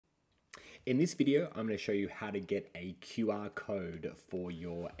In this video, I'm going to show you how to get a QR code for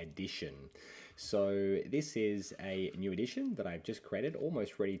your edition. So this is a new edition that I've just created,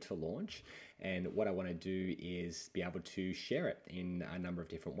 almost ready to launch. And what I want to do is be able to share it in a number of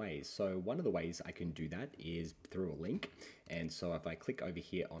different ways. So one of the ways I can do that is through a link. And so if I click over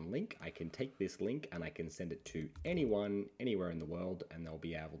here on link, I can take this link and I can send it to anyone, anywhere in the world, and they'll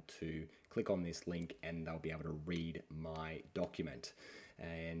be able to click on this link and they'll be able to read my document.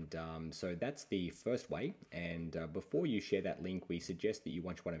 And so that's the first way. And before you share that link, we suggest that you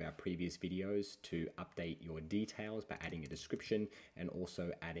watch one of our previous videos to update your details by adding a description and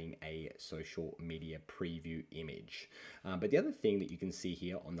also adding a social media preview image. But the other thing that you can see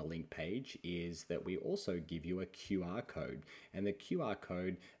here on the link page is that we also give you a QR code. And the QR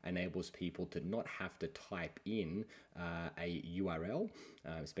code enables people to not have to type in a URL,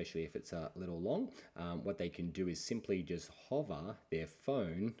 especially if it's a little long. What they can do is simply just hover their phone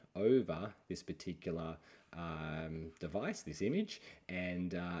over this particular device, this image,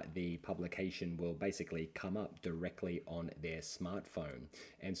 and the publication will basically come up directly on their smartphone.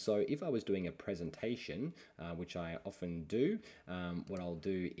 And so if I was doing a presentation, which I often do, what I'll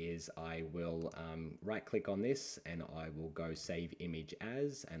do is I will right click on this and I will go save image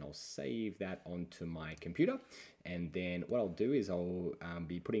as, and I'll save that onto my computer. And then what I'll do is I'll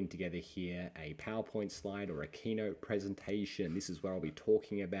be putting together here a PowerPoint slide or a keynote presentation. This is where I'll be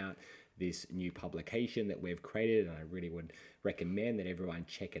talking about this new publication that we've created, and I really would recommend that everyone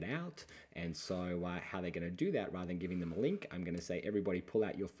check it out. And so how they're going to do that, rather than giving them a link, I'm going to say, everybody pull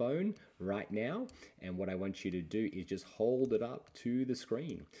out your phone right now, and what I want you to do is just hold it up to the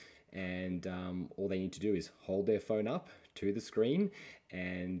screen. And all they need to do is hold their phone up to the screen,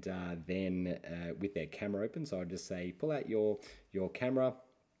 and then with their camera open, so I'll just say pull out your camera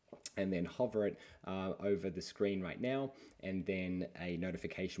and then hover it over the screen right now, and then a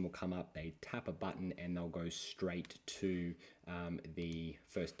notification will come up. They tap a button and they'll go straight to the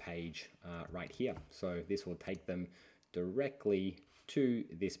first page right here. So this will take them directly to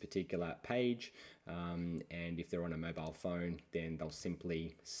this particular page, and if they're on a mobile phone, then they'll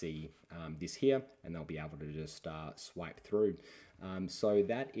simply see this here and they'll be able to just swipe through. So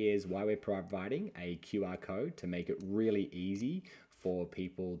that is why we're providing a QR code, to make it really easy for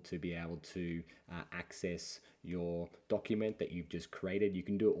people to be able to access your document that you've just created. You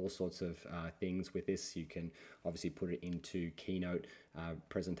can do all sorts of things with this. You can obviously put it into keynote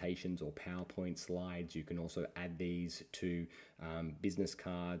presentations or PowerPoint slides. You can also add these to business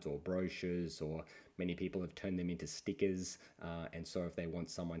cards or brochures, or many people have turned them into stickers. And so if they want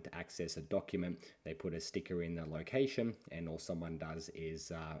someone to access a document, they put a sticker in the location, and all someone does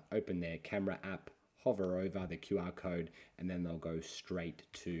is open their camera app, hover over the QR code, and then they'll go straight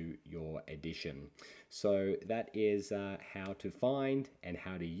to your edition. So that is how to find and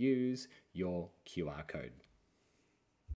how to use your QR code.